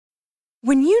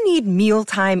When you need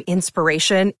mealtime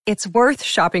inspiration, it's worth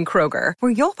shopping Kroger,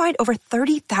 where you'll find over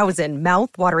 30,000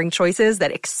 mouth-watering choices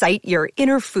that excite your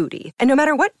inner foodie. And no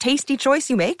matter what tasty choice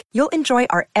you make, you'll enjoy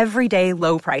our everyday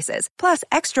low prices, plus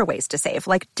extra ways to save,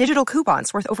 like digital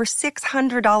coupons worth over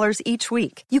 $600 each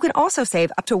week. You can also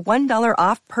save up to $1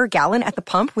 off per gallon at the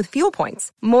pump with fuel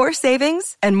points. More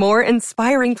savings and more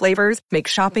inspiring flavors make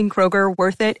shopping Kroger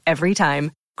worth it every time.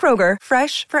 Kroger,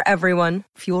 fresh for everyone.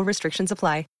 Fuel restrictions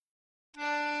apply.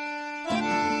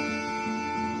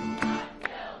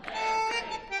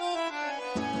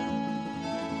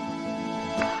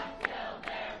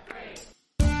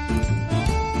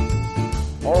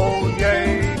 Oh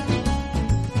yay,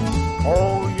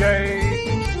 oh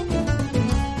yay,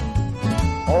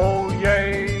 oh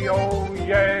yay, oh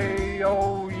yay,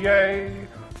 oh yay.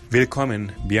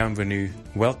 Willkommen, bienvenue,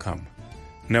 welcome.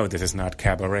 No, this is not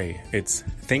cabaret, it's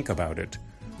Think About It,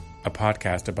 a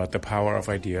podcast about the power of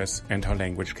ideas and how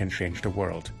language can change the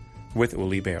world, with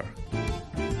Uli Baer.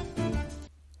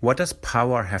 What does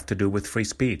power have to do with free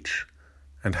speech?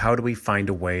 And how do we find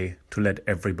a way to let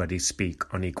everybody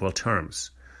speak on equal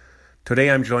terms?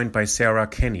 Today I'm joined by Sarah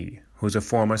Kenny, who's a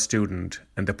former student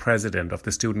and the president of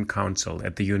the Student Council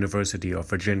at the University of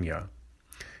Virginia.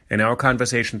 In our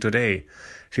conversation today,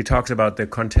 she talks about the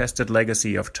contested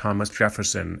legacy of Thomas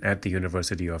Jefferson at the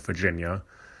University of Virginia,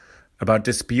 about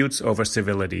disputes over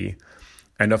civility,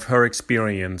 and of her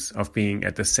experience of being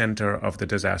at the center of the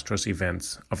disastrous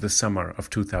events of the summer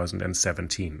of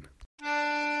 2017.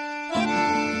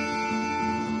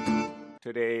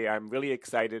 Today, I'm really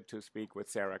excited to speak with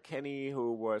Sarah Kenny,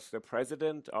 who was the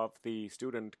president of the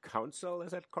Student Council,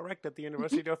 is that correct, at the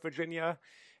University of Virginia?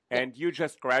 And you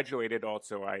just graduated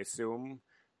also, I assume,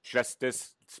 just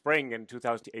this spring in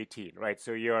 2018, right?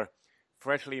 So you're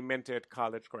freshly minted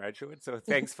college graduate. So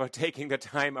thanks for taking the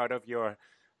time out of your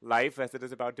life as it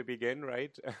is about to begin,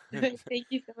 right? Thank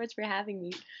you so much for having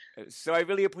me. So I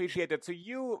really appreciate it. So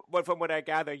you, well, from what I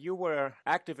gather, you were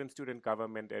active in student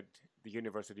government at the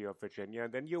University of Virginia,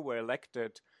 and then you were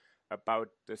elected about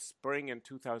the spring in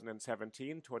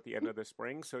 2017, toward the end of the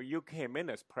spring. So you came in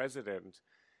as president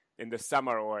in the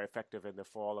summer or effective in the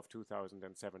fall of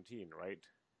 2017, right?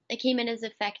 I came in as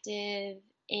effective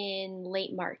in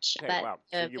late March, Okay, but wow.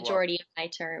 the majority of my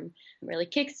term really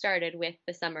kick-started with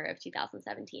the summer of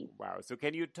 2017. Wow. So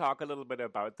can you talk a little bit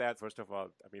about that? First of all,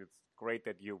 I mean, it's great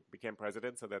that you became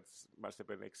president, so that must have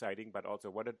been exciting, but also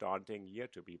what a daunting year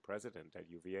to be president at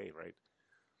UVA, right?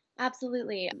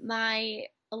 Absolutely. My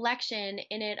election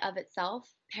in and of itself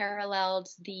paralleled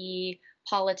the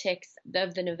politics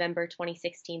of the November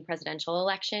 2016 presidential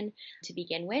election to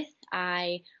begin with.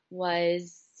 I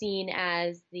was seen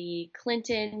as the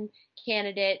Clinton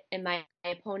candidate, and my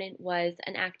opponent was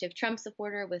an active Trump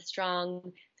supporter with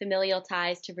strong familial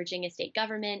ties to Virginia state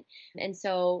government. And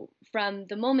so from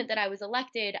the moment that I was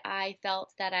elected, I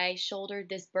felt that I shouldered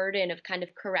this burden of kind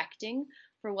of correcting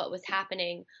for what was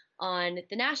happening on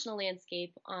the national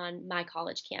landscape on my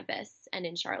college campus and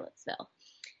in Charlottesville.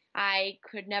 I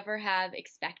could never have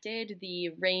expected the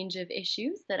range of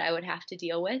issues that I would have to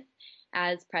deal with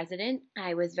as president.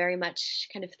 I was very much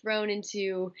kind of thrown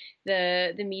into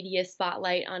the media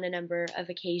spotlight on a number of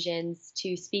occasions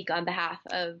to speak on behalf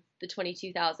of the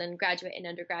 22,000 graduate and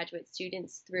undergraduate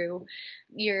students through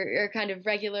your kind of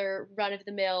regular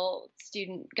run-of-the-mill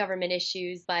student government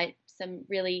issues, but some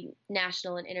really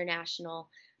national and international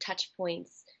touch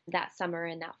points that summer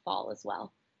and that fall as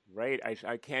well. Right.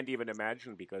 I can't even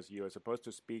imagine, because you're supposed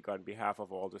to speak on behalf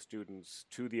of all the students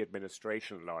to the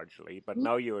administration largely, but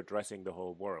now you're addressing the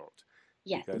whole world.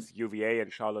 Yes. Because UVA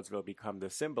and Charlottesville become the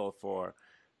symbol for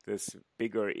this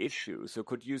bigger issue. So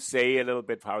could you say a little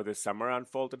bit how this summer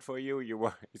unfolded for you?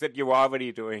 You said you were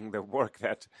already doing the work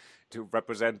that to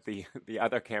represent the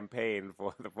other campaign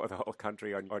for the whole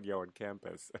country on your own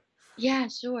campus. Yeah,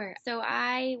 sure. So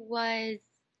I was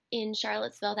in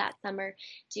Charlottesville that summer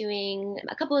doing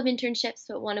a couple of internships,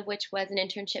 but one of which was an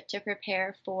internship to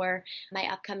prepare for my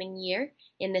upcoming year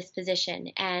in this position.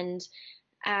 And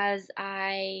as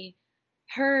I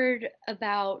heard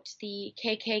about the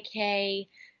KKK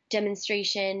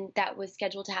demonstration that was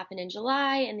scheduled to happen in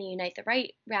July and the Unite the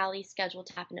Right rally scheduled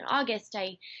to happen in August,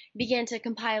 I began to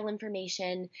compile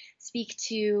information, speak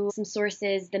to some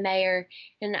sources, the mayor,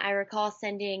 and I recall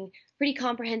sending pretty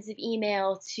comprehensive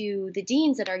email to the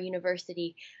deans at our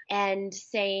university and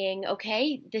saying,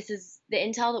 okay, this is the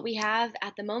intel that we have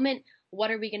at the moment.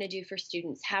 What are we going to do for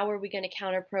students? How are we going to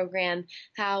counter program?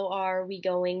 How are we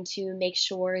going to make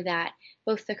sure that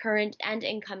both the current and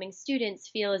incoming students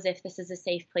feel as if this is a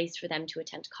safe place for them to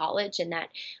attend college and that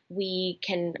we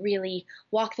can really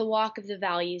walk the walk of the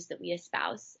values that we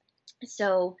espouse?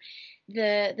 So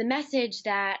the message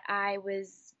that I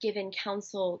was given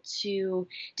counsel to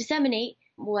disseminate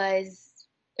was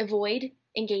avoid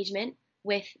engagement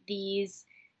with these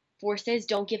forces.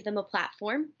 Don't give them a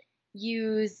platform.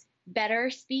 Use better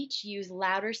speech, use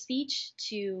louder speech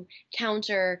to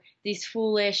counter these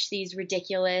foolish, these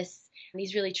ridiculous,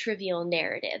 these really trivial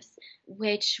narratives,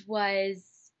 which was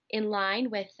in line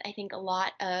with, I think, a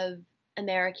lot of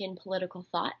American political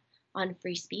thought on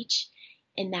free speech,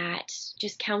 in that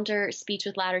just counter speech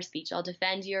with louder speech. I'll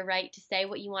defend your right to say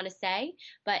what you want to say,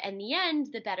 but in the end,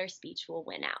 the better speech will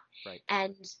win out. Right.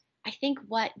 And I think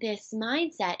what this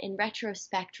mindset in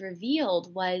retrospect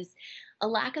revealed was a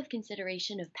lack of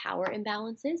consideration of power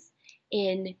imbalances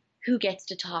in who gets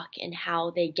to talk and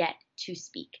how they get to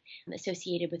speak,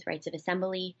 associated with rights of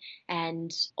assembly.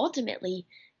 And ultimately,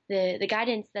 the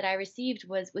guidance that I received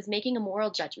was making a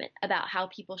moral judgment about how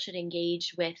people should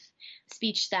engage with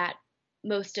speech that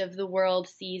most of the world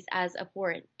sees as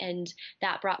abhorrent. And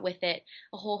that brought with it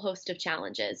a whole host of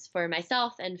challenges for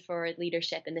myself and for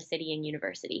leadership in the city and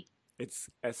university. It's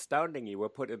astounding you were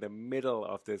put in the middle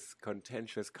of this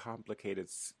contentious, complicated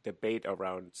debate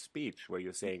around speech, where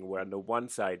you're saying, where on the one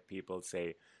side people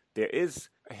say there is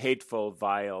hateful,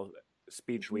 vile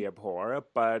speech we abhor,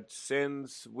 but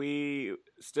since we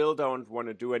still don't want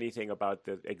to do anything about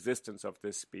the existence of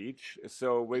this speech,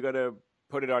 so we're going to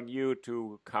put it on you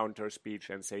to counter speech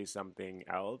and say something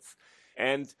else.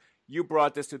 And you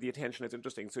brought this to the attention. It's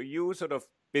interesting. So you sort of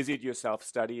busied yourself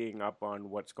studying up on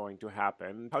what's going to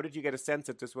happen. How did you get a sense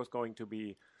that this was going to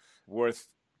be worth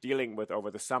dealing with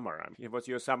over the summer? I mean, it was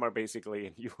your summer, basically,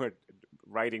 and you were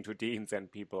writing to deans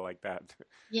and people like that.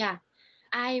 Yeah.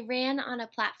 I ran on a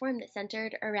platform that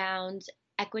centered around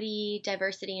equity,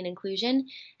 diversity, and inclusion.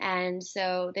 And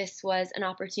so this was an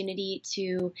opportunity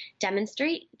to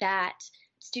demonstrate that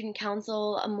Student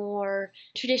Council, a more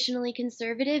traditionally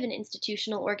conservative and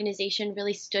institutional organization,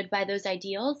 really stood by those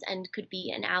ideals and could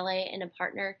be an ally and a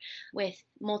partner with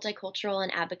multicultural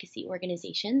and advocacy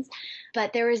organizations.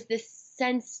 But there was this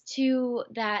sense, too,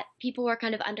 that people were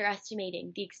kind of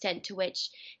underestimating the extent to which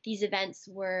these events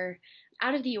were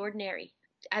out of the ordinary.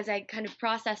 As I kind of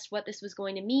processed what this was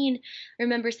going to mean, I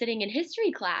remember sitting in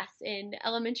history class in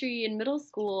elementary and middle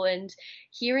school and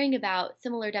hearing about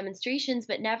similar demonstrations,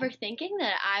 but never thinking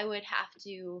that I would have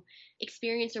to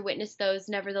experience or witness those,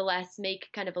 nevertheless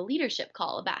make kind of a leadership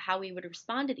call about how we would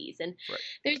respond to these. And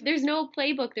there's no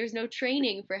playbook, there's no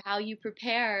training for how you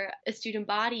prepare a student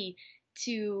body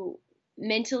to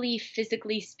mentally,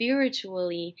 physically,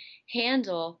 spiritually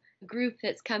handle group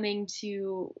that's coming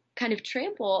to kind of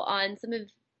trample on some of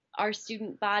our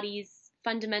student body's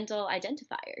fundamental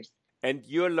identifiers. And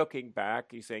you're looking back,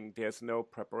 you're saying there's no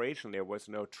preparation, there was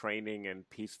no training in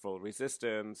peaceful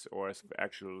resistance or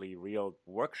actually real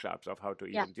workshops of how to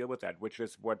even deal with that, which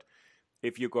is what,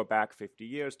 if you go back 50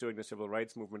 years during the civil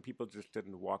rights movement, people just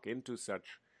didn't walk into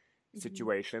such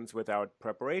situations without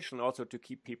preparation, also to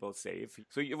keep people safe.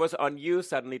 So it was on you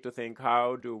suddenly to think,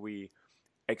 how do we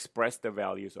express the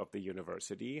values of the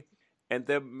university? And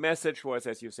the message was,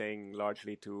 as you're saying,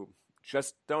 largely to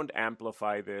just don't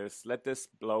amplify this, let this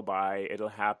blow by, it'll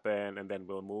happen, and then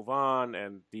we'll move on,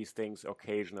 and these things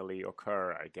occasionally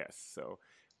occur, I guess. So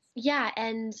yeah,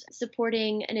 and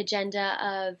supporting an agenda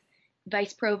of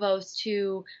Vice Provost,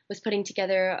 who was putting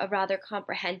together a rather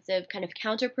comprehensive kind of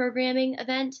counter-programming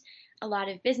event. A lot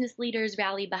of business leaders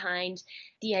rally behind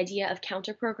the idea of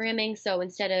counter-programming. So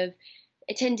instead of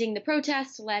attending the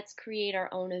protest, let's create our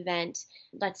own event.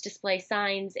 Let's display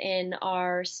signs in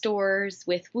our stores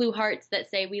with blue hearts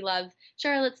that say we love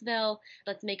Charlottesville.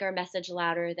 Let's make our message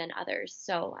louder than others.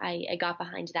 So I got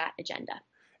behind that agenda.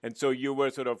 And so you were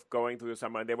sort of going through the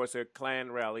summer. There was a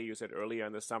Klan rally, you said earlier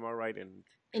in the summer, right?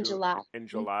 In July. In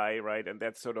July, right? And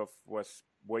that sort of was,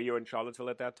 were you in Charlottesville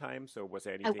at that time? So was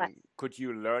there anything, could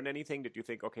you learn anything? Did you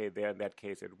think, okay, there in that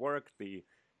case it worked, the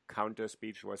counter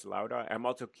speech was louder? I'm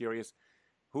also curious,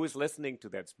 who is listening to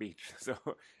that speech? So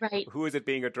who is it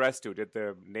being addressed to? Did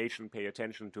the nation pay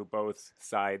attention to both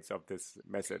sides of this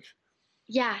message?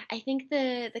 Yeah, I think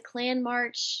the Klan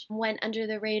March went under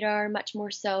the radar much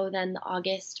more so than the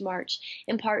August March,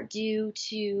 in part due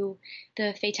to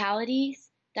the fatalities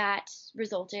that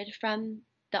resulted from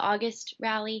the August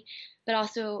rally, but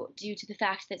also due to the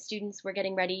fact that students were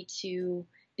getting ready to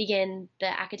begin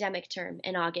the academic term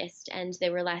in August, and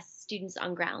there were less students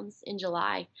on grounds in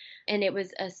July, and it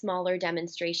was a smaller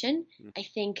demonstration. I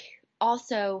think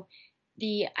also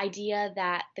the idea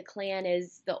that the Klan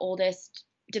is the oldest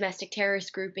domestic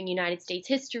terrorist group in United States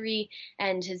history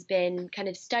and has been kind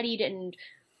of studied and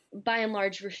by and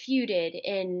large refuted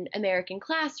in American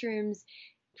classrooms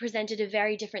presented a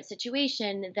very different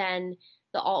situation than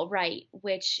the alt-right,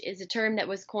 which is a term that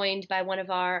was coined by one of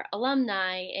our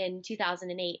alumni in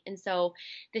 2008. And so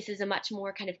this is a much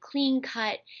more kind of clean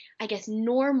cut, I guess,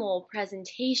 normal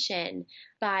presentation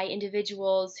by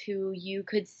individuals who you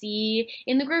could see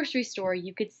in the grocery store,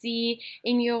 you could see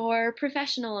in your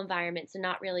professional environments and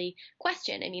not really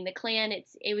question. I mean, the Klan,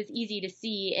 it was easy to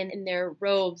see in their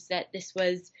robes that this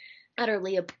was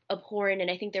utterly abhorrent. And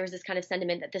I think there was this kind of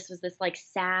sentiment that this was this like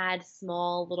sad,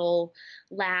 small, little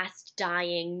last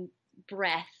dying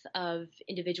breath of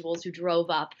individuals who drove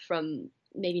up from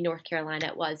maybe North Carolina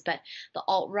it was. But the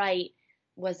alt-right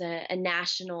was a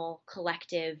national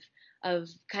collective of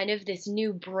kind of this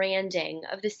new branding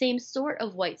of the same sort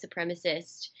of white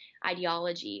supremacist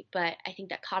ideology. But I think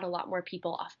that caught a lot more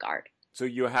people off guard. So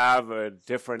you have a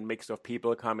different mix of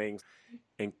people coming,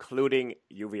 including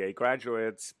UVA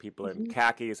graduates, people in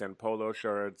khakis and polo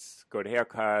shirts, good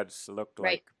haircuts, looked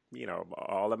like,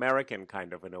 all American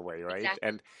kind of in a way, right?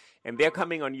 Exactly. And they're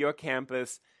coming on your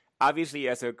campus, obviously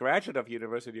as a graduate of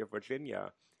University of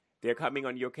Virginia, they're coming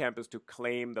on your campus to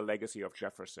claim the legacy of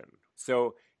Jefferson.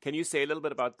 So can you say a little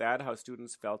bit about that, how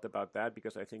students felt about that?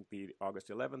 Because I think the August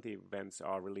 11th events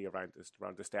are really around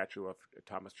the statue of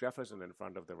Thomas Jefferson in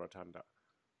front of the rotunda.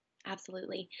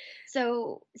 Absolutely.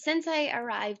 So since I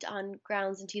arrived on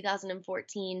grounds in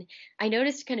 2014, I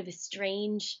noticed kind of a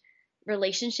strange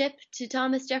relationship to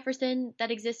Thomas Jefferson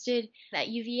that existed at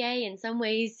UVA. In some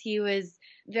ways, he was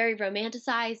very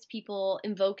romanticized. People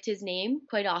invoked his name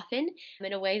quite often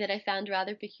in a way that I found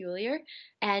rather peculiar.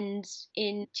 And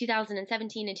in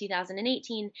 2017 and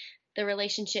 2018, the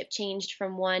relationship changed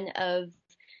from one of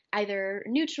either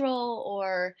neutral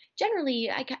or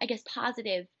generally, I guess,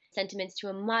 positive sentiments to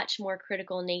a much more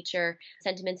critical nature,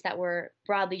 sentiments that were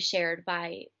broadly shared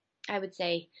by, I would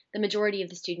say, the majority of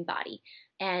the student body.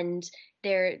 And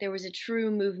there was a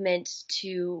true movement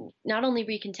to not only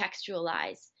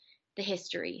recontextualize the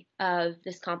history of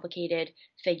this complicated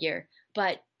figure,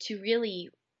 but to really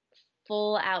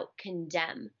full out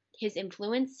condemn his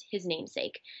influence, his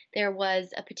namesake. There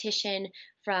was a petition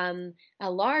from a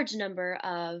large number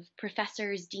of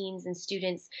professors, deans, and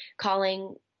students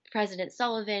calling President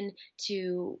Sullivan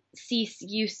to cease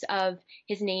use of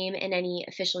his name in any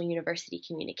official university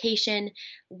communication,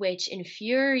 which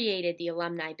infuriated the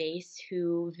alumni base,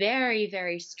 who very,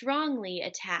 very strongly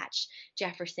attach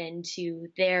Jefferson to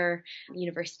their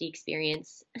university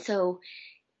experience. So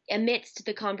amidst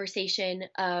the conversation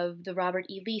of the Robert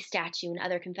E. Lee statue and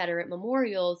other Confederate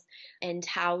memorials, and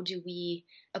how do we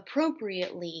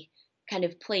appropriately kind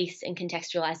of place and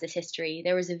contextualize this history,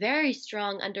 there was a very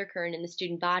strong undercurrent in the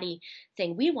student body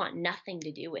saying, we want nothing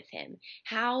to do with him.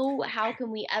 How can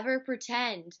we ever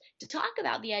pretend to talk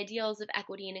about the ideals of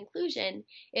equity and inclusion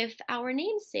if our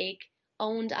namesake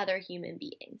owned other human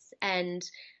beings? And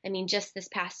I mean, just this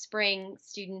past spring,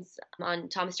 students on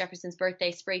Thomas Jefferson's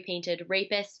birthday spray painted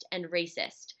rapist and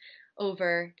racist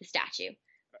over the statue.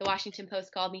 The Washington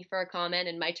Post called me for a comment,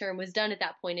 and my term was done at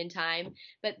that point in time.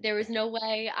 But there was no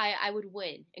way I would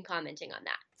win in commenting on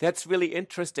that. That's really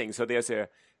interesting. So there's a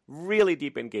really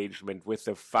deep engagement with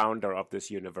the founder of this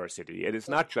university. It is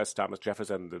not just Thomas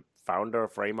Jefferson, the founder,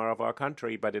 framer of our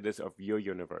country, but it is of your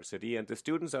university. And the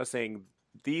students are saying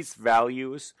these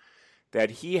values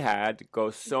that he had go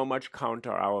so much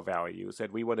counter our values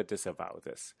that we want to disavow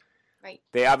this. Right.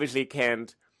 They obviously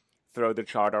can't throw the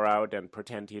charter out and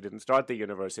pretend he didn't start the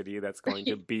university that's going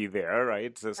to be there,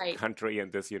 right? This country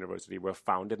and this university were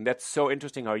founded. And that's so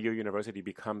interesting how your university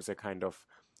becomes a kind of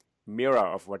mirror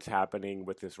of what's happening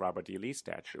with this Robert E. Lee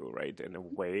statue, right, in a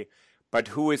way. But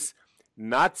who is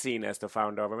not seen as the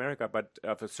founder of America, but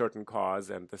of a certain cause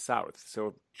and the South.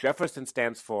 So Jefferson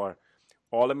stands for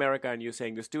all America, and you're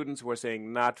saying the students were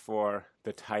saying not for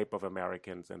the type of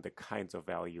Americans and the kinds of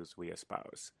values we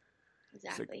espouse.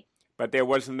 Exactly. But there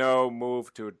was no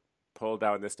move to pull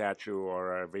down the statue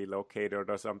or relocate it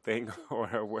or something?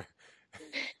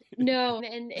 No,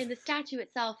 and the statue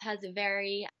itself has a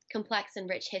very complex and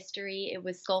rich history. It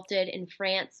was sculpted in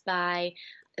France by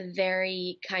a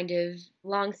very kind of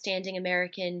long-standing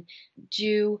American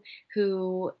Jew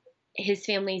who his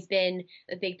family's been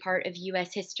a big part of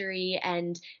U.S. history,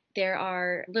 and there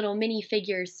are little mini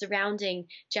figures surrounding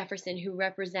Jefferson who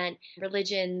represent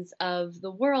religions of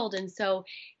the world. And so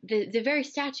the very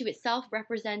statue itself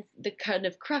represents the kind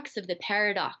of crux of the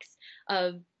paradox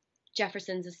of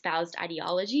Jefferson's espoused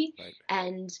ideology. Right.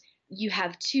 And you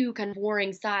have two kind of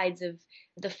warring sides of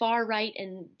the far right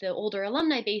and the older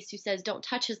alumni base who says, don't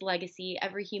touch his legacy.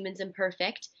 Every human's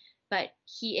imperfect, but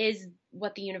he is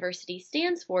what the university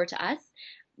stands for to us.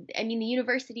 I mean, the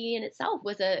university in itself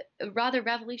was a rather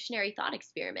revolutionary thought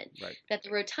experiment. Right. That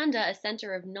the rotunda, a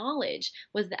center of knowledge,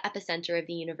 was the epicenter of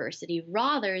the university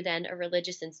rather than a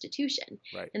religious institution.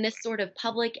 Right. And this sort of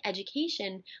public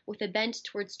education with a bent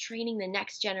towards training the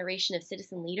next generation of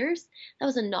citizen leaders, that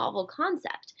was a novel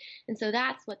concept. And so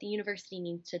that's what the university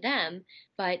means to them.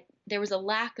 But there was a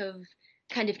lack of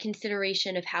kind of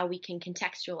consideration of how we can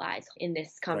contextualize in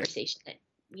this conversation. Right.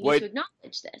 We need to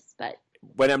acknowledge this, but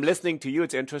when I'm listening to you,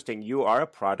 it's interesting. You are a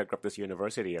product of this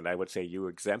university, and I would say you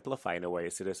exemplify, in a way,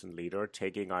 a citizen leader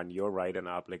taking on your right and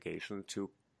obligation to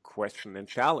question and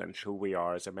challenge who we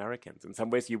are as Americans. In some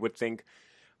ways, you would think,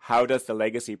 how does the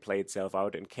legacy play itself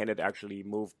out, and can it actually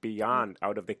move beyond,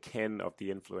 out of the ken of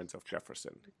the influence of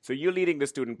Jefferson? So you're leading the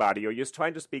student body, or you're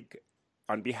trying to speak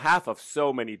on behalf of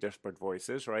so many disparate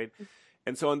voices, right?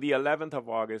 And so on the 11th of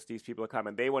August, these people come,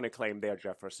 and they want to claim they're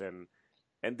Jefferson,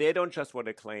 and they don't just want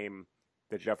to claim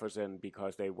the Jefferson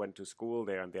because they went to school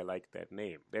there and they like that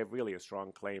name. They have really a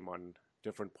strong claim on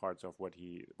different parts of what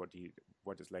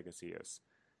his legacy is.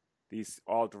 These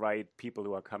alt-right people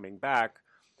who are coming back,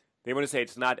 they want to say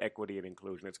it's not equity and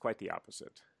inclusion. It's quite the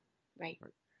opposite. Right.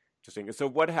 Interesting. So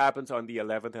what happens on the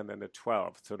 11th and then the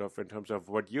 12th, sort of in terms of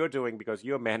what you're doing, because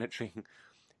you're managing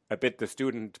a bit the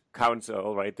student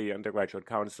council, right, the undergraduate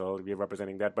council, you're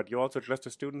representing that, but you're also just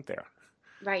a student there.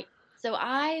 Right. So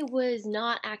I was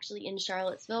not actually in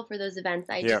Charlottesville for those events.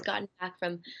 I had just gotten back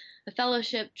from a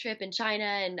fellowship trip in China,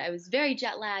 and I was very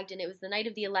jet lagged, and it was the night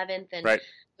of the 11th, and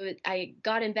I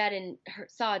got in bed and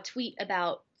saw a tweet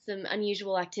about some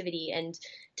unusual activity and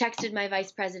texted my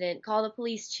vice president, call the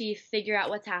police chief, figure out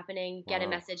what's happening, get a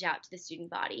message out to the student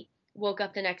body. Woke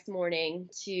up the next morning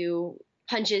to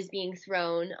punches being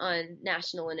thrown on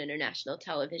national and international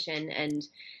television and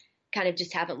kind of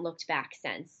just haven't looked back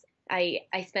since. I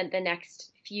spent the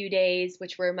next few days,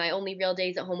 which were my only real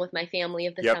days at home with my family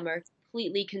of the summer,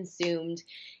 completely consumed,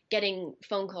 getting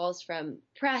phone calls from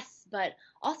press, but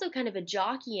also kind of a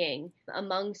jockeying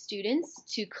among students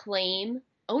to claim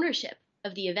ownership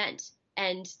of the event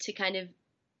and to kind of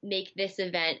make this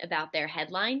event about their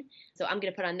headline. So I'm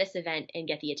going to put on this event and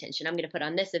get the attention. I'm going to put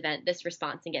on this event, this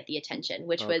response, and get the attention,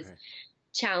 which was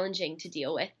challenging to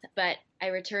deal with. But I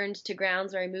returned to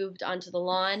grounds where I moved onto the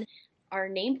lawn. Our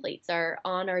nameplates are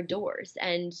on our doors,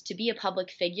 and to be a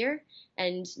public figure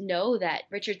and know that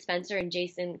Richard Spencer and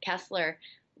Jason Kessler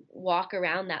walk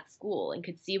around that school and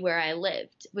could see where I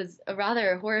lived was a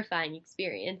rather horrifying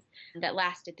experience that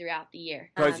lasted throughout the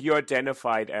year. Because you're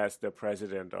identified as the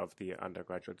president of the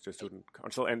undergraduate student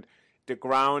council, and the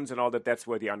grounds and all that, that's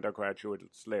where the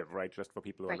undergraduates live, right? Just for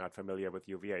people who are not familiar with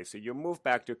UVA. So you move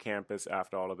back to campus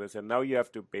after all of this, and now you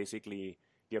have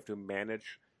to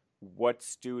manage what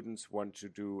students want to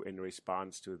do in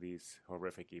response to these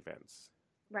horrific events.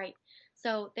 Right.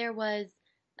 So there was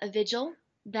a vigil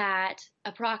that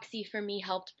a proxy for me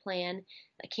helped plan,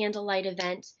 a candlelight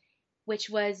event, which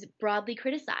was broadly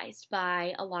criticized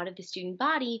by a lot of the student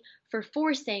body for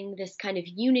forcing this kind of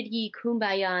unity,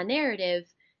 kumbaya narrative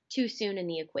too soon in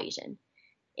the equation.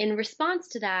 In response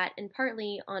to that, and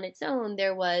partly on its own,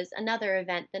 there was another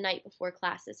event the night before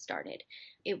classes started.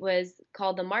 It was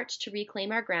called the March to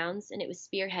Reclaim Our Grounds, and it was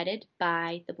spearheaded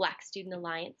by the Black Student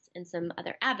Alliance and some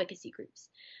other advocacy groups,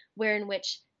 in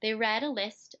which they read a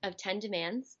list of 10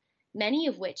 demands, many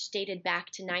of which dated back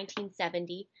to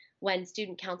 1970, when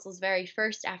Student Council's very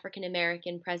first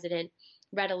African-American president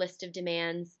read a list of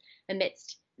demands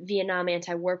amidst Vietnam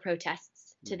anti-war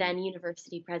protests to then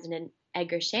University President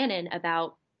Edgar Shannon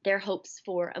about their hopes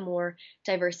for a more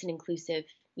diverse and inclusive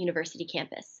university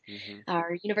campus.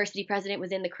 Our university president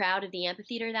was in the crowd of the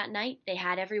amphitheater that night. They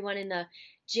had everyone in the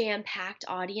jam-packed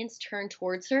audience turn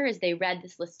towards her as they read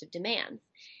this list of demands.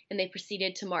 And they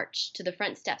proceeded to march to the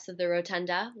front steps of the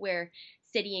rotunda, where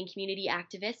city and community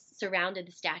activists surrounded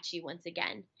the statue once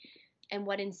again. And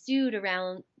what ensued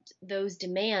around those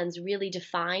demands really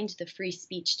defined the free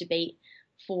speech debate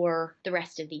for the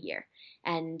rest of the year.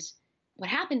 And what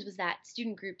happened was that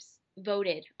student groups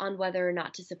voted on whether or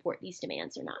not to support these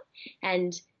demands or not.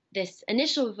 And this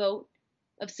initial vote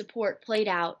of support played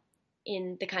out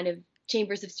in the kind of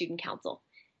chambers of student council.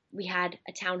 We had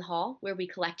a town hall where we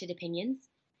collected opinions,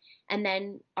 and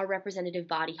then our representative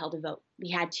body held a vote. We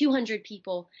had 200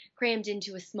 people crammed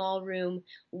into a small room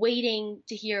waiting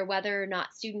to hear whether or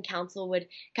not student council would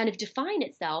kind of define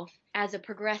itself as a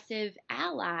progressive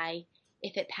ally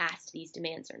if it passed these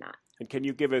demands or not. And can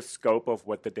you give a scope of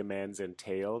what the demands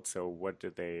entailed? So what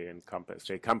did they encompass?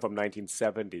 They come from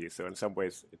 1970, so in some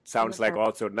ways it sounds like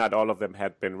also not all of them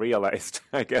had been realized,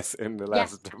 I guess, in the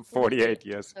last 48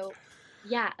 years. So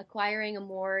Yeah, acquiring a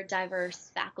more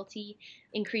diverse faculty,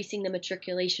 increasing the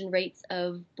matriculation rates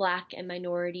of Black and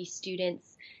minority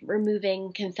students,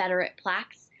 removing Confederate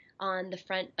plaques on the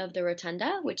front of the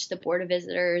rotunda, which the Board of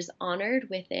Visitors honored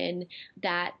within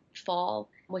that fall,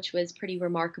 which was pretty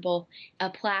remarkable.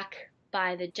 A plaque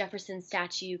by the Jefferson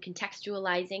statue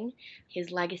contextualizing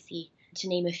his legacy, to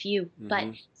name a few. But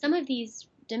some of these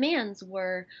demands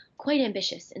were quite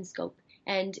ambitious in scope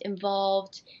and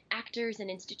involved actors and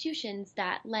institutions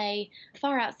that lay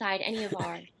far outside any of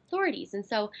our authorities. And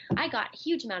so I got a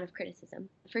huge amount of criticism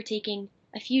for taking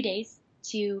a few days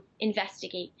to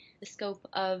investigate the scope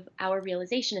of our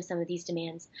realization of some of these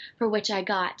demands, for which I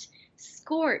got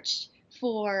scorched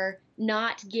for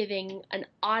not giving an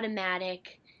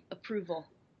automatic approval.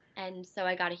 And so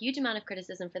I got a huge amount of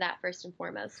criticism for that, first and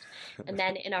foremost. And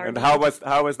then in our And how was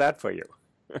that for you?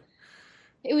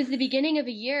 It was the beginning of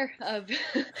a year of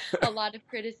a lot of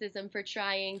criticism for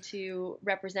trying to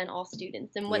represent all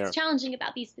students. And what's challenging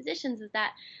about these positions is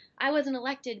that I wasn't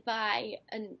elected by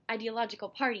an ideological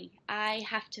party. I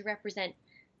have to represent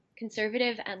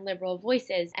conservative and liberal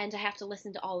voices, and I have to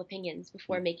listen to all opinions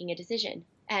before making a decision.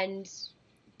 And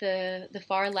the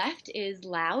far left is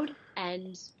loud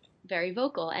and very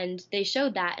vocal, and they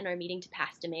showed that in our meeting to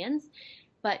pass demands.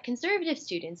 But conservative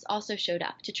students also showed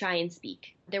up to try and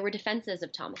speak. There were defenses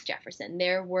of Thomas Jefferson.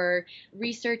 There were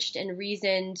researched and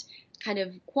reasoned kind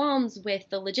of qualms with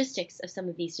the logistics of some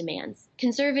of these demands.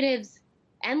 Conservatives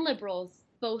and liberals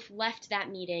both left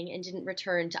that meeting and didn't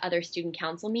return to other student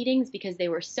council meetings because they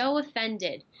were so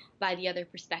offended by the other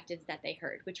perspectives that they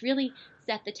heard, which really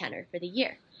set the tenor for the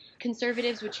year.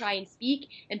 Conservatives would try and speak,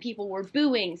 and people were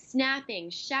booing,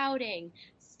 snapping, shouting,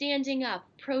 standing up,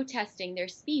 protesting their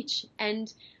speech.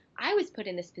 And I was put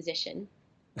in this position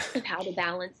of how to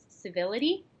balance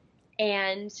civility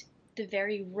and the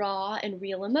very raw and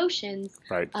real emotions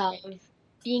of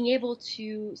being able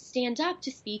to stand up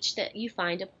to speech that you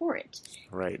find abhorrent.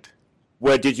 Right.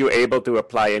 Well, did you able to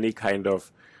apply any kind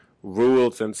of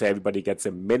rules and say everybody gets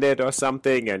a minute or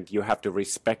something and you have to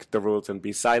respect the rules and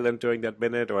be silent during that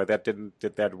minute, or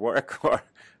did that work? Or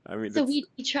I mean, so we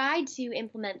tried to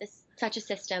implement such a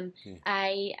system.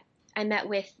 I met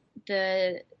with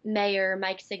the mayor,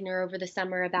 Mike Signer, over the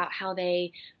summer about how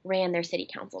they ran their city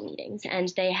council meetings.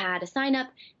 And they had a sign-up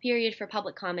period for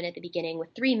public comment at the beginning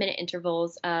with 3-minute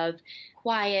intervals of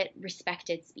quiet,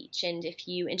 respected speech. And if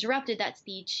you interrupted that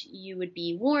speech, you would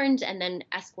be warned and then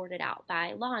escorted out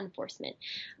by law enforcement.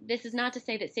 This is not to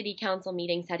say that city council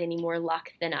meetings had any more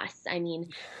luck than us. I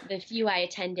mean, the few I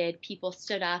attended, people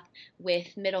stood up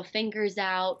with middle fingers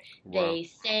out. Wow. They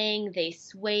sang, they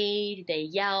swayed, they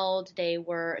yelled, they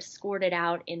were escorted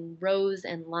out in rows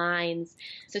and lines.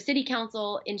 So city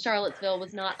council in Charlottesville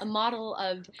was not a model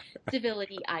of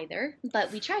civility either,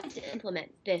 but we tried to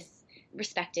implement this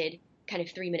respected kind of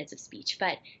 3 minutes of speech.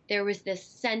 But there was this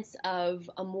sense of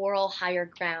a moral higher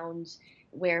ground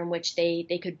in which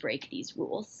they could break these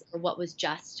rules, or what was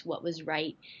just, what was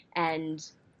right. And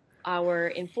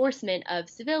our enforcement of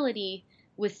civility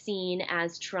was seen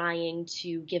as trying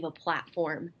to give a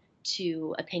platform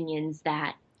to opinions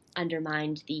that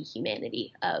undermined the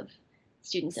humanity of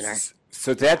students in our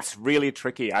So that's really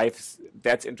tricky.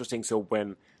 That's interesting. So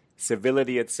when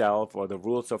civility itself, or the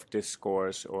rules of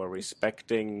discourse, or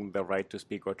respecting the right to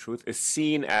speak or truth, is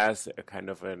seen as a kind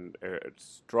of a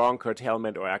strong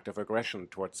curtailment or act of aggression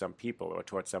towards some people or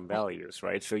towards some values,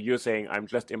 right? So you're saying, I'm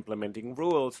just implementing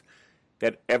rules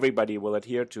that everybody will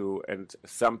adhere to, and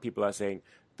some people are saying,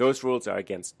 those rules are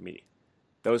against me.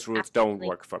 Those rules don't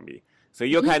work for me. So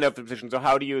you're kind of in a position. So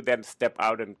how do you then step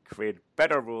out and create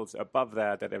better rules above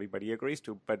that everybody agrees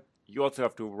to? But you also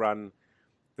have to run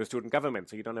the student government,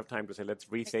 so you don't have time to say, let's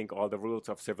rethink all the rules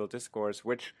of civil discourse,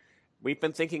 which we've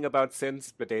been thinking about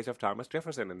since the days of Thomas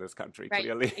Jefferson in this country,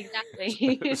 clearly.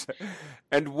 Exactly.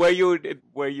 And were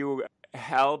you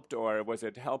helped, or was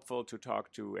it helpful to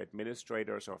talk to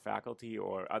administrators or faculty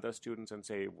or other students and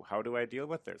say, how do I deal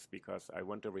with this? Because I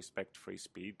want to respect free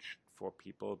speech for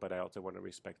people, but I also want to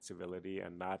respect civility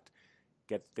and not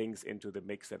get things into the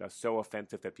mix that are so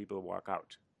offensive that people walk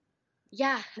out.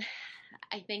 Yeah,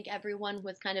 I think everyone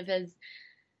was kind of as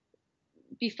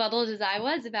befuddled as I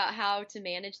was about how to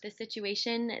manage the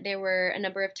situation. There were a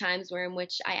number of times in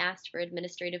which I asked for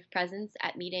administrative presence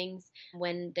at meetings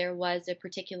when there was a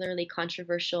particularly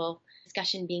controversial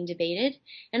discussion being debated.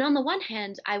 And on the one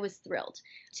hand, I was thrilled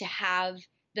to have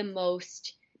the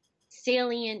most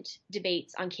salient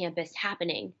debates on campus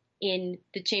happening in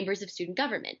the chambers of student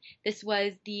government. This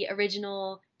was the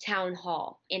original town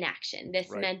hall in action.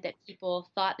 This meant that people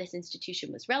thought this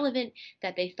institution was relevant,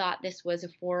 that they thought this was a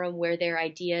forum where their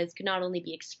ideas could not only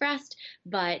be expressed,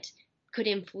 but could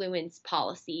influence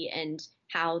policy and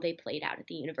how they played out at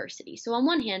the university. So on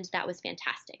one hand, that was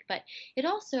fantastic, but it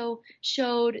also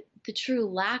showed the true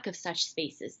lack of such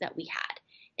spaces that we had,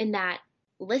 in that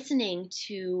listening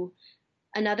to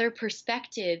another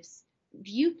perspective's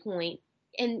viewpoint,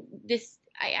 and this,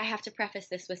 I have to preface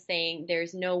this with saying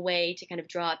there's no way to kind of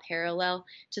draw a parallel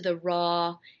to the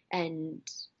raw and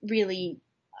really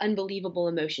unbelievable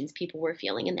emotions people were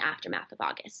feeling in the aftermath of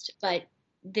August. But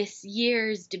this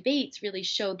year's debates really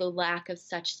show the lack of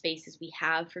such spaces we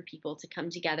have for people to come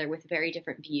together with very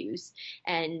different views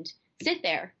and sit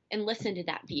there and listen to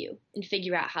that view and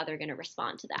figure out how they're going to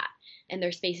respond to that. And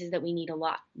they're spaces that we need a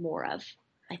lot more of,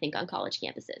 I think, on college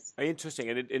campuses. Interesting.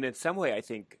 And in some way, I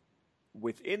think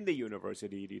within the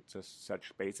university needs such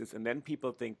spaces, and then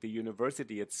people think the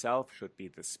university itself should be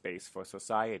the space for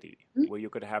society, where you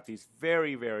could have these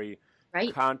very, very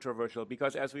controversial,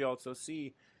 because as we also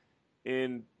see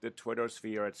in the Twitter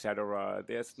sphere, etc.,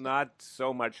 there's not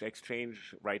so much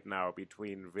exchange right now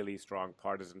between really strong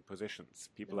partisan positions.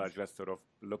 People are just sort of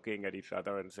looking at each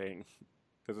other and saying,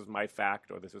 this is my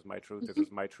fact, or this is my truth, this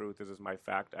is my truth, this is my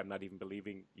fact, I'm not even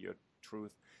believing your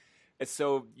truth. And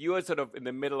so you are sort of in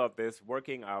the middle of this,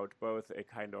 working out both a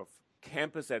kind of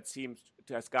campus that seems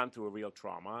to has gone through a real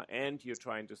trauma, and you're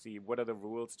trying to see what are the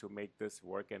rules to make this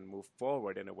work and move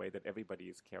forward in a way that everybody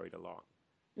is carried along.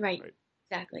 Right.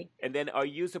 Exactly. And then are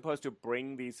you supposed to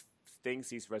bring these things,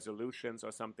 these resolutions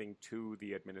or something to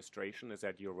the administration? Is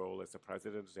that your role as the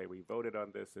president to say, we voted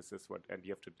on this is what, and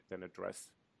you have to then address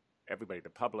everybody, the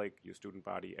public, your student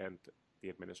body, and the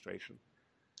administration?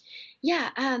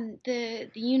 Yeah, the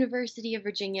University of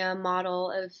Virginia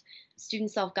model of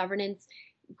student self-governance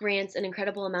grants an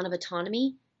incredible amount of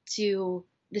autonomy to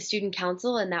the student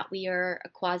council, and that we are a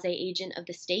quasi-agent of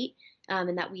the state,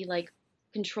 and that we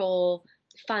control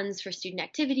funds for student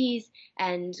activities,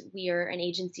 and we are an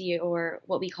agency, or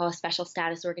what we call a special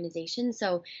status organization.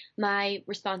 So my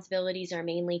responsibilities are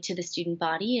mainly to the student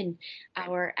body, and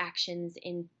our actions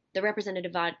in the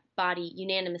representative body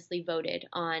unanimously voted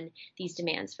on these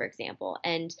demands, for example,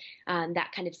 and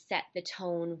that kind of set the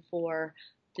tone for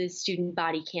the student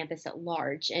body campus at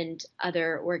large and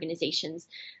other organizations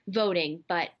voting.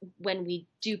 But when we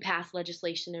do pass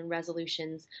legislation and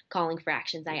resolutions calling for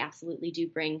actions, I absolutely do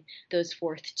bring those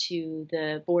forth to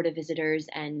the Board of Visitors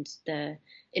and the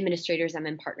administrators I'm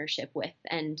in partnership with.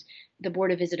 And the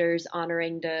Board of Visitors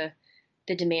honoring the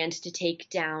demand to take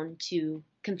down 2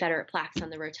 Confederate plaques on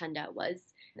the rotunda was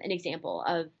an example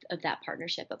of that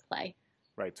partnership at play.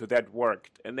 Right, so that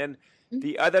worked. And then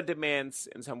the other demands,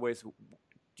 in some ways,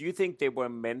 do you think they were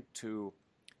meant to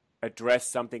address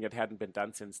something that hadn't been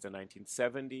done since the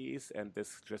 1970s, and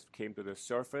this just came to the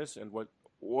surface?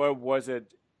 Or was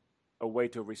it a way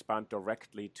to respond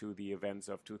directly to the events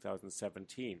of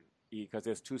 2017? Because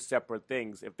there's 2 separate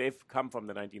things. If they've come from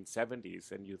the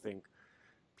 1970s, and you think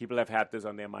people have had this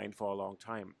on their mind for a long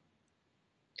time.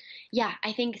 Yeah,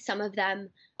 I think some of them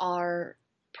are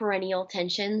perennial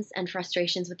tensions and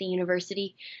frustrations with the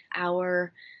university.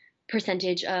 Our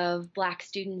percentage of Black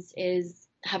students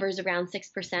hovers around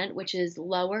 6%, which is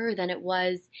lower than it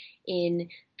was in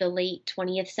the late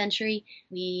 20th century.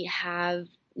 We have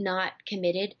not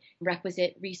committed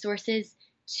requisite resources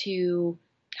to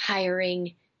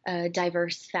hiring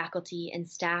diverse faculty and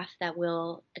staff that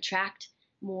will attract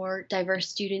more diverse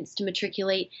students to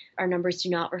matriculate. Our numbers do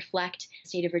not reflect the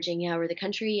state of Virginia or the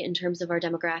country in terms of our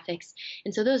demographics.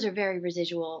 And so those are very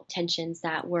residual tensions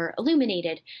that were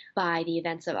illuminated by the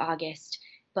events of August.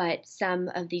 But some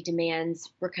of the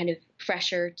demands were kind of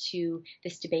fresher to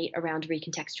this debate around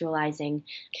recontextualizing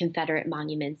Confederate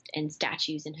monuments and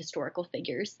statues and historical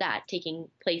figures that taking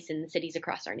place in the cities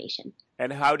across our nation.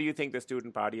 And how do you think the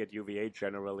student body at UVA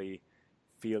generally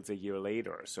feels a year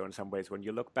later? So in some ways, when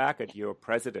you look back at your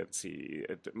presidency,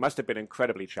 it must have been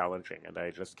incredibly challenging. And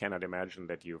I just cannot imagine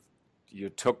that you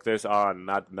took this on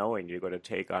not knowing you're going to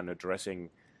take on addressing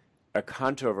a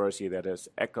controversy that has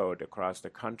echoed across the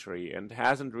country and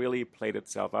hasn't really played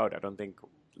itself out. I don't think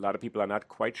a lot of people are not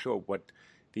quite sure what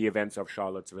the events of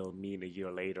Charlottesville mean a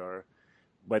year later,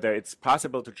 whether it's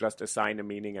possible to just assign a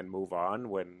meaning and move on.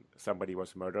 When somebody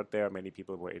was murdered there, many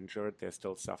people were injured. They're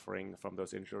still suffering from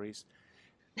those injuries.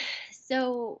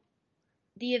 So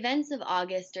the events of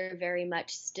August are very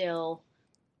much still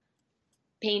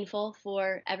painful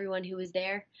for everyone who was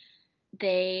there.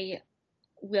 They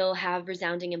will have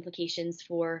resounding implications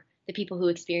for the people who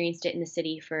experienced it in the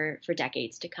city for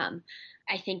decades to come.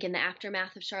 I think in the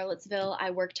aftermath of Charlottesville,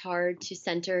 I worked hard to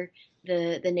center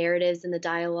the narratives and the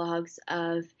dialogues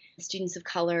of students of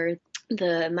color,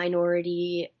 the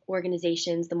minority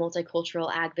organizations, the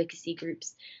multicultural advocacy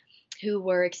groups who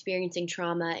were experiencing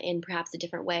trauma in perhaps a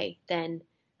different way than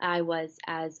I was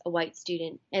as a white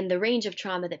student. And the range of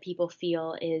trauma that people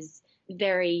feel is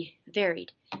very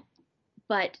varied.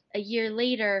 But a year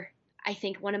later, I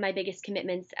think one of my biggest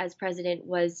commitments as president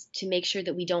was to make sure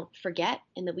that we don't forget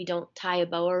and that we don't tie a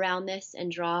bow around this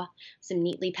and draw some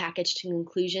neatly packaged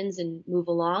conclusions and move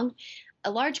along.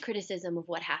 A large criticism of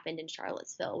what happened in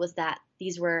Charlottesville was that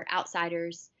these were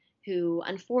outsiders who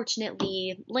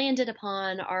unfortunately landed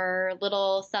upon our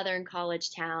little southern college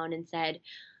town and said,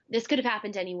 this could have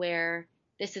happened anywhere.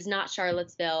 This is not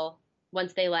Charlottesville.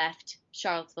 Once they left,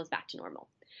 Charlottesville's back to normal.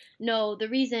 No, the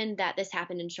reason that this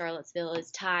happened in Charlottesville is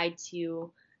tied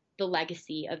to the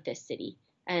legacy of this city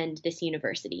and this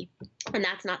university. And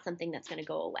that's not something that's going to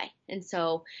go away. And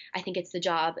so I think it's the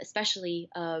job, especially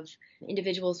of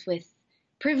individuals with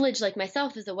privilege like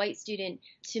myself as a white student,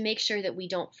 to make sure that we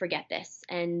don't forget this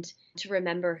and to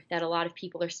remember that a lot of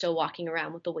people are still walking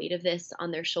around with the weight of this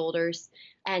on their shoulders.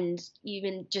 And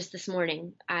even just this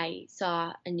morning, I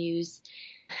saw a news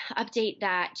update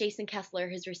that Jason Kessler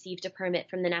has received a permit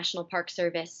from the National Park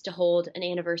Service to hold an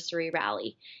anniversary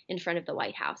rally in front of the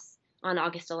White House on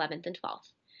August 11th and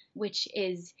 12th, which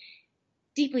is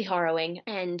deeply harrowing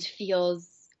and feels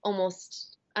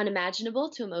almost unimaginable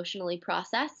to emotionally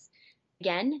process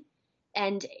again.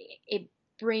 And it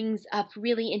brings up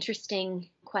really interesting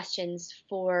questions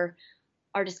for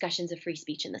our discussions of free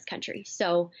speech in this country.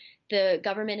 So the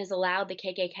government has allowed the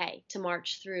KKK to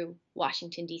march through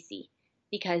Washington, D.C.,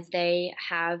 because they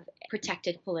have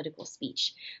protected political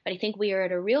speech. But I think we are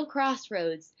at a real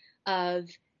crossroads of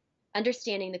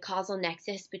understanding the causal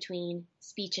nexus between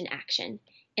speech and action,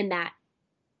 in that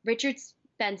Richard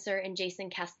Spencer and Jason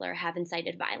Kessler have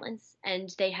incited violence, and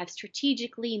they have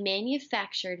strategically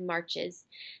manufactured marches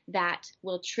that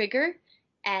will trigger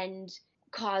and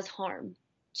cause harm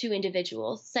to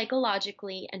individuals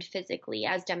psychologically and physically,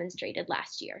 as demonstrated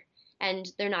last year. And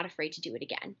they're not afraid to do it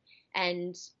again.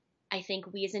 And I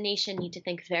think we as a nation need to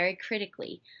think very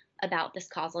critically about this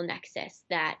causal nexus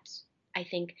that I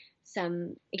think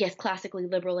some, classically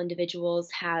liberal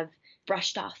individuals have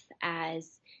brushed off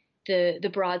as the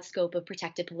broad scope of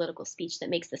protected political speech that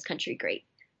makes this country great.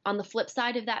 On the flip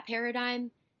side of that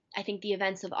paradigm, I think the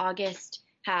events of August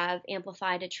have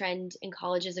amplified a trend in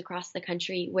colleges across the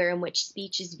country in which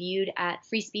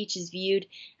free speech is viewed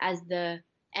as the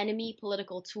enemy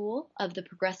political tool of the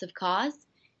progressive cause.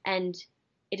 And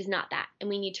it is not that. And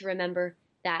we need to remember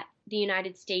that the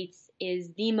United States is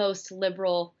the most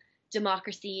liberal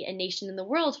democracy and nation in the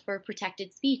world for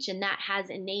protected speech, and that has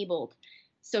enabled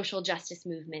social justice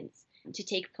movements to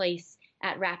take place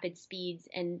at rapid speeds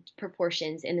and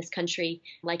proportions in this country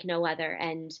like no other.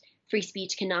 And free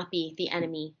speech cannot be the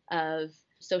enemy of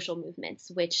social movements,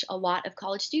 which a lot of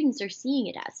college students are seeing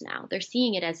it as now. They're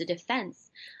seeing it as a defense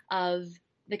of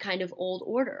the kind of old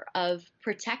order of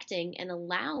protecting and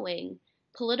allowing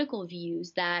political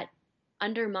views that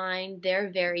undermine their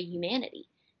very humanity.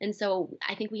 And so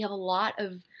I think we have a lot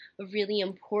of really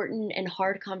important and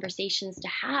hard conversations to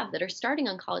have that are starting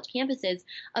on college campuses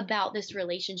about this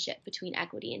relationship between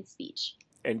equity and speech.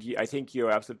 And I think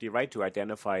you're absolutely right to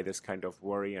identify this kind of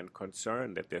worry and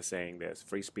concern that they're saying there's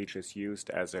free speech is used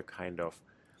as a kind of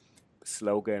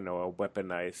slogan or a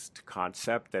weaponized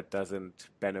concept that doesn't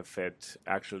benefit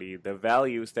actually the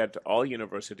values that all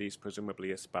universities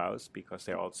presumably espouse, because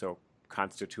they're also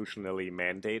constitutionally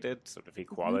mandated. Sort of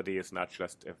equality is not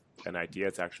just an idea,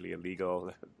 it's actually a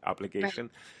legal obligation.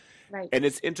 Right. And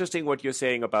it's interesting what you're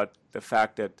saying about the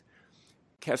fact that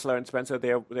Kessler and Spencer,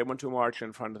 they went to march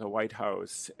in front of the White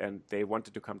House, and they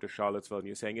wanted to come to Charlottesville. And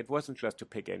you're saying it wasn't just to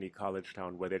pick any college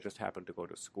town where they just happened to go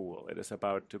to school. It is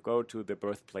about to go to the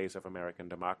birthplace of American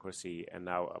democracy, and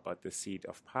now about the seat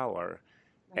of power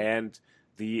and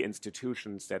the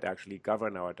institutions that actually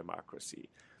govern our democracy.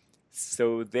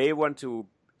 So they want to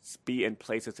be in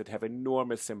places that have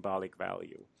enormous symbolic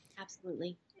value.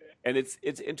 Absolutely. And it's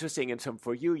interesting, and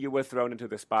for you were thrown into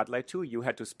the spotlight too. You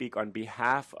had to speak on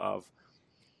behalf of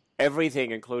everything,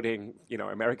 including,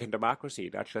 American democracy,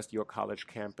 not just your college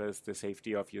campus, the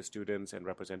safety of your students, and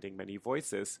representing many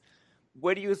voices.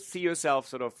 Where do you see yourself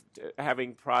sort of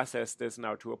having processed this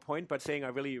now to a point, but saying, I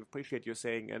really appreciate you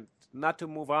saying, and not to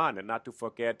move on and not to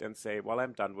forget and say, well,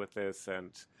 I'm done with this,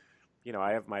 and,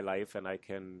 I have my life and I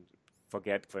can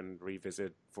forget and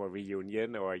revisit for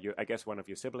reunion, or I guess one of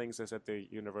your siblings is at the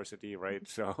university, right?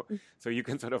 So you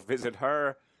can sort of visit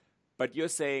her. But you're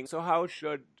saying, so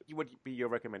what would be your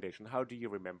recommendation? How do you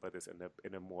remember this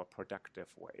in a more productive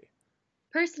way?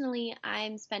 Personally,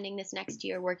 I'm spending this next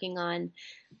year working on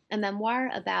a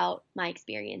memoir about my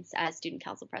experience as student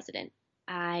council president.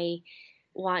 I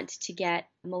want to get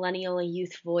millennial and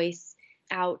youth voice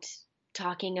out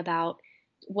talking about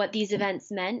what these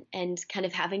events meant and kind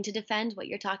of having to defend what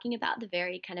you're talking about, the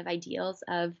very kind of ideals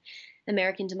of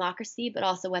American democracy, but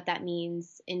also what that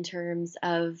means in terms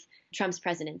of Trump's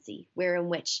presidency, where in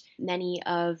which many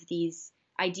of these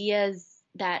ideas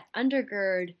that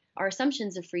undergird our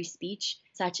assumptions of free speech,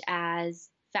 such as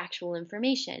factual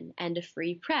information and a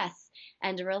free press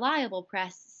and a reliable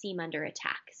press, seem under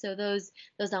attack. So those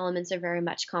elements are very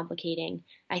much complicating,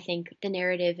 I think, the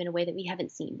narrative in a way that we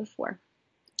haven't seen before.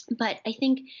 But I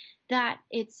think that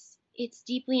it's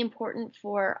deeply important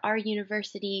for our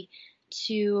university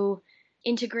to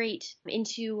integrate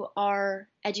into our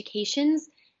educations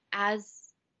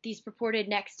as these purported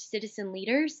next citizen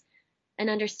leaders an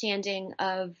understanding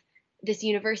of this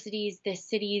university's, this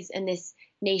city's, and this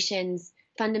nation's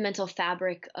fundamental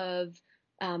fabric of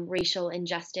racial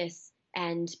injustice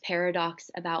and paradox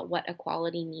about what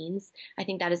equality means. I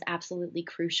think that is absolutely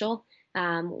crucial.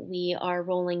 We are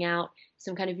rolling out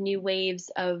some kind of new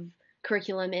waves of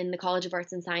curriculum in the College of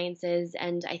Arts and Sciences,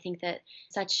 and I think that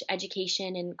such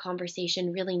education and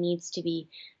conversation really needs to be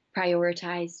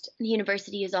prioritized. The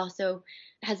university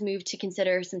has moved to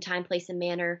consider some time, place, and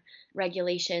manner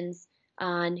regulations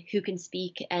on who can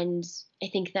speak, and I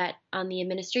think that on the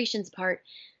administration's part,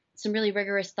 some really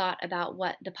rigorous thought about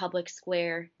what the public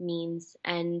square means.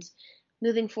 And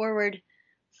moving forward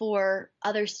for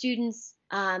other students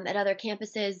at other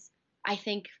campuses, I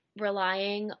think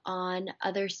relying on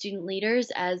other student leaders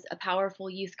as a powerful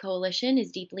youth coalition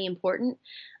is deeply important.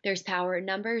 There's power in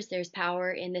numbers. There's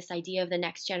power in this idea of the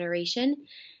next generation.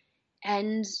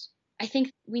 And I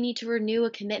think we need to renew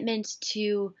a commitment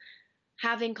to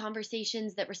having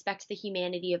conversations that respect the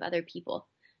humanity of other people.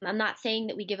 I'm not saying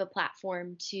that we give a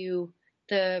platform to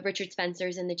the Richard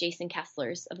Spencers and the Jason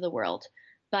Kesslers of the world,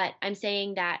 but I'm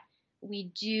saying that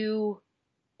we do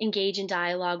engage in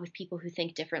dialogue with people who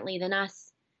think differently than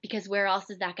us, because where else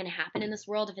is that going to happen in this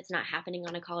world if it's not happening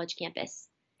on a college campus?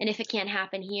 And if it can't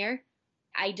happen here,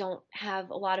 I don't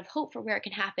have a lot of hope for where it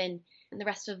can happen in the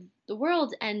rest of the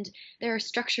world. And there are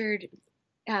structured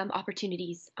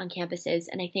opportunities on campuses.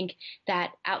 And I think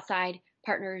that outside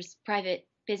partners, private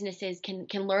businesses can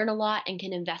learn a lot and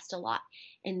can invest a lot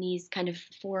in these kind of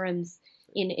forums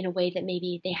in a way that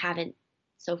maybe they haven't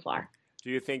so far. Do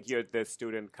you think the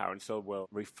student council will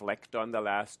reflect on the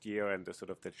last year and the sort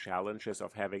of the challenges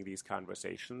of having these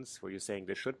conversations? Where you're saying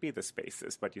there should be the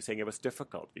spaces, but you're saying it was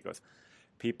difficult because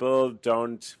people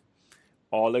don't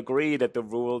all agree that the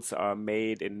rules are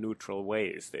made in neutral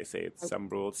ways. They say it's some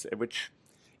rules,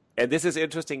 and this is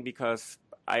interesting because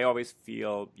I always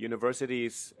feel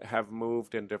universities have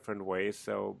moved in different ways.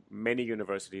 So many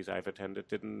universities I've attended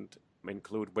didn't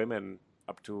include women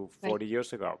up to 40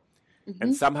 years ago. Mm-hmm.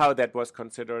 And somehow that was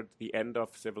considered the end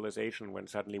of civilization when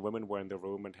suddenly women were in the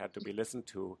room and had to be listened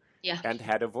to and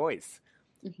had a voice.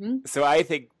 Mm-hmm. So I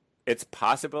think it's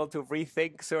possible to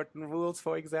rethink certain rules,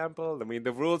 for example. I mean,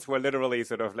 the rules were literally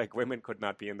sort of like women could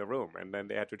not be in the room, and then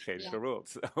they had to change the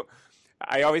rules. So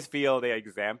I always feel they're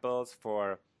examples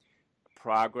for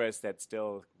progress that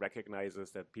still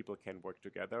recognizes that people can work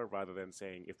together rather than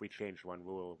saying if we change one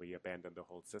rule, we abandon the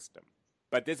whole system.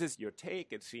 But this is your take,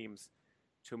 it seems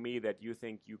to me, that you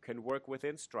think you can work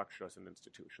within structures and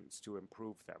institutions to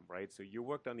improve them, right? So you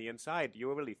worked on the inside. You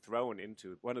were really thrown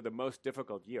into one of the most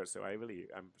difficult years. So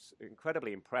I'm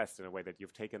incredibly impressed in a way that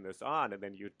you've taken this on, and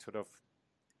then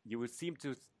you seem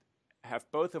to have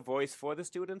both a voice for the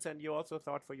students, and you also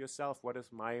thought for yourself, what is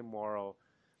my moral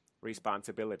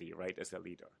responsibility, right, as a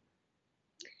leader?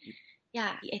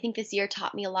 Yeah, I think this year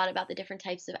taught me a lot about the different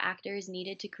types of actors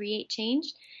needed to create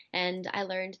change. And I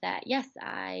learned that, yes,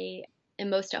 I am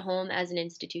most at home as an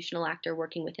institutional actor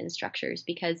working within structures,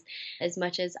 because as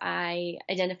much as I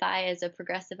identify as a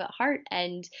progressive at heart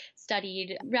and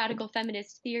studied radical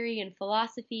feminist theory and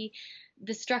philosophy,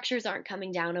 the structures aren't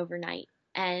coming down overnight.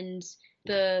 And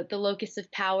the locus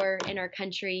of power in our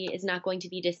country is not going to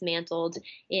be dismantled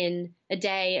in a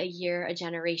day, a year, a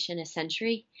generation, a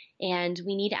century. And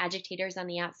we need agitators on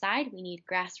the outside. We need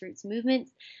grassroots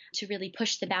movements to really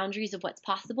push the boundaries of what's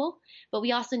possible. But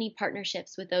we also need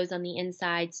partnerships with those on the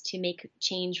insides to make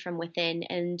change from within.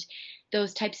 And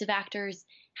those types of actors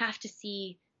have to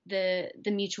see the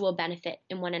mutual benefit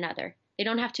in one another. They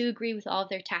don't have to agree with all of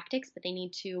their tactics, but they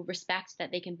need to respect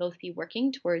that they can both be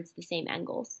working towards the same end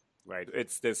goals. Right.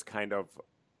 It's this kind of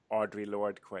Audre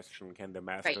Lorde question. Can the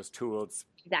master's tools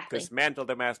dismantle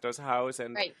the master's house?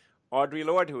 And Audre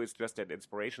Lorde, who is just an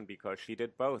inspiration because she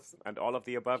did both and all of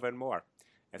the above and more.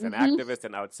 As an activist,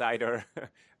 an outsider,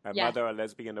 a mother, a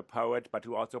lesbian, a poet, but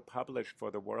who also published for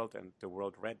the world, and the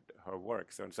world read her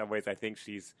work. So in some ways, I think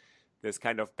she's this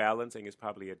kind of balancing is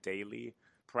probably a daily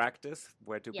practice,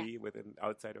 where to Yes. be within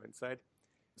outside or inside.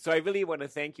 So I really want to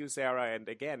thank you, Sarah. And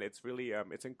again, it's really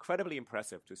it's incredibly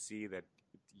impressive to see that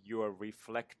your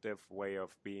reflective way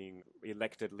of being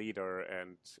elected leader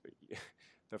and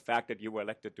the fact that you were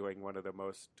elected during one of the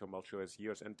most tumultuous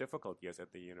years and difficult years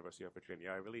at the University of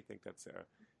Virginia. I really think that's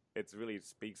it really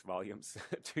speaks volumes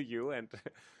to you. And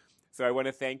so I want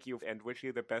to thank you and wish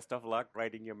you the best of luck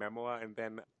writing your memoir. And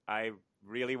then I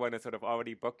really want to sort of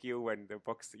already book you when the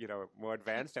book's, more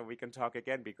advanced, and we can talk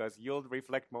again because you'll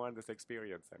reflect more on this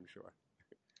experience, I'm sure.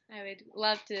 I would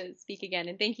love to speak again.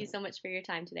 And thank you so much for your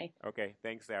time today. Okay.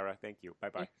 Thanks, Sarah. Thank you.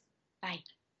 Bye-bye. Bye.